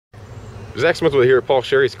Zach Smith with here at Paul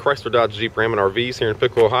Sherry's Chrysler Dodge Jeep Ram and RVs here in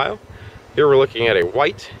Piqua, Ohio. Here we're looking at a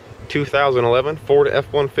white 2011 Ford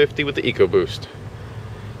F-150 with the EcoBoost.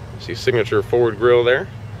 See signature forward grille there.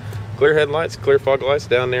 Clear headlights, clear fog lights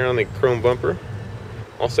down there on the chrome bumper.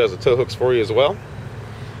 Also has the tow hooks for you as well.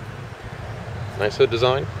 Nice hood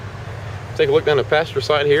design. Take a look down the passenger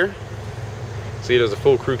side here. See it has a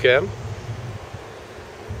full crew cab.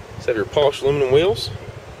 Just have your polished aluminum wheels.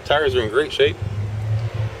 Tires are in great shape.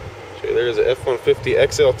 There's a F-150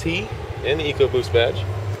 XLT and the EcoBoost badge.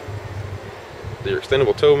 Your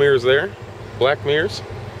extendable tow mirrors there. Black mirrors.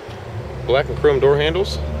 Black and chrome door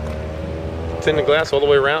handles. Tinted glass all the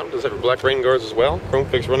way around. Does have your black rain guards as well. Chrome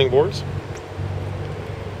fixed running boards.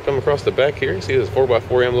 Come across the back here. You see this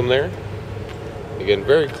 4x4 emblem there. Again,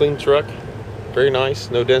 very clean truck. Very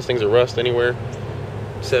nice. No dentings or rust anywhere.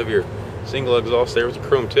 Just have your single exhaust there with a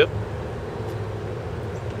chrome tip.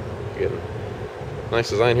 Again, nice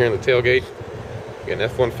design here in the tailgate. Again,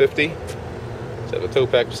 F-150. Just have a tow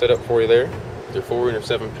package set up for you there. Your 4 and your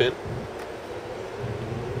 7 pin.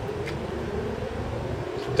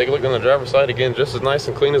 Take a look on the driver's side. Again, just as nice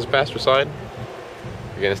and clean as the passenger side.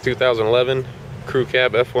 Again, it's 2011 crew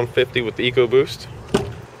cab F-150 with the EcoBoost.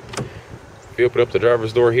 If you open up the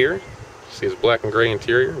driver's door here, see it's black and gray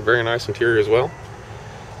interior. Very nice interior as well.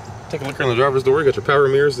 Take a look on the driver's door. You got your power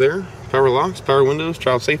mirrors there, power locks, power windows,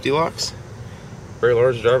 child safety locks. Very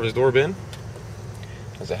large driver's door bin.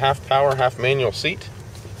 Has a half power, half manual seat.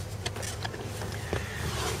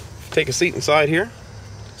 Take a seat inside here.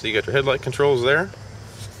 So you got your headlight controls there.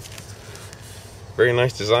 Very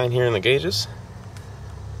nice design here in the gauges.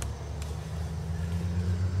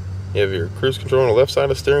 You have your cruise control on the left side of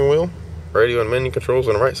the steering wheel. Radio and menu controls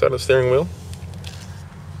on the right side of the steering wheel.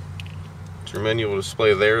 Your menu will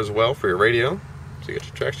display there as well for your radio. So you got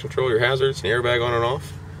your traction control, your hazards, and your airbag on and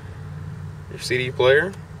off. Your CD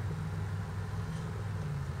player.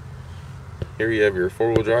 Here you have your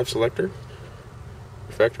 4-wheel drive selector.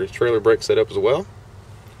 Your factory trailer brake set up as well.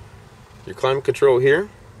 Your climate control here.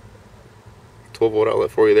 12-volt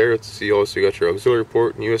outlet for you there. You also got your auxiliary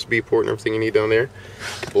port and USB port and everything you need down there.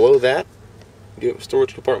 Below that, you have a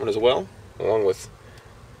storage compartment as well, along with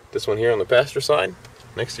this one here on the passenger side,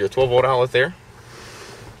 next to your 12-volt outlet there.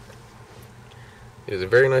 It is a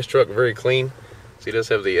very nice truck, very clean. So it does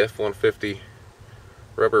have the F-150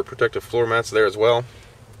 rubber protective floor mats there as well.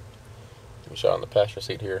 Shot on the passenger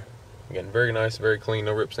seat here. Again, very nice, very clean,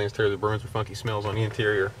 no rip stains, tears, or burns, or funky smells on the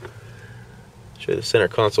interior. Show you the center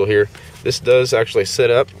console here. This does actually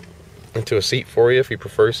set up into a seat for you if you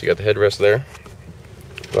prefer, so you got the headrest there.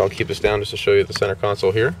 But I'll keep this down just to show you the center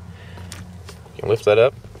console here. You can lift that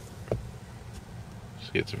up.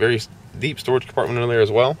 See, it's a very deep storage compartment in there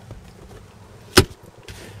as well.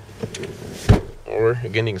 Or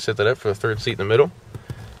again, you can set that up for the third seat in the middle.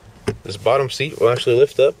 This bottom seat will actually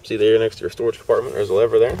lift up. See there next to your storage compartment, there's a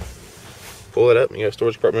lever there. Pull it up and you have a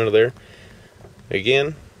storage compartment under there.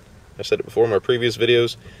 Again, I've said it before in my previous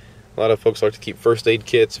videos, a lot of folks like to keep first aid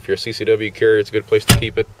kits. If you're a CCW carrier, it's a good place to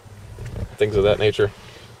keep it. Things of that nature.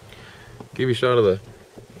 Give you a shot of the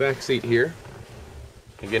back seat here.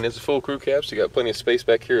 Again, it's a full crew cab, so you got plenty of space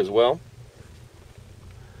back here as well.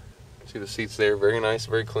 See the seats there, very nice,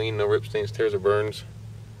 very clean, no rip stains, tears, or burns.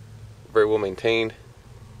 Very well maintained.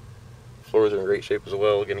 Floors are in great shape as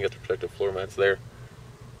well. Again, you got the protective floor mats there.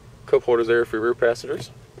 Cup holders there for your rear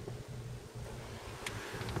passengers.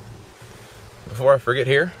 Before I forget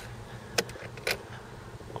here,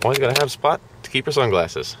 always gotta have a spot to keep your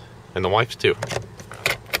sunglasses, and the wife's too.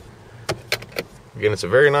 Again, it's a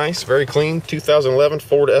very nice, very clean 2011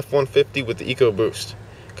 Ford F-150 with the EcoBoost.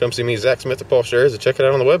 Come see me, Zach Smith at Paul Sherry's, and check it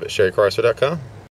out on the web at sherrychrysler.com.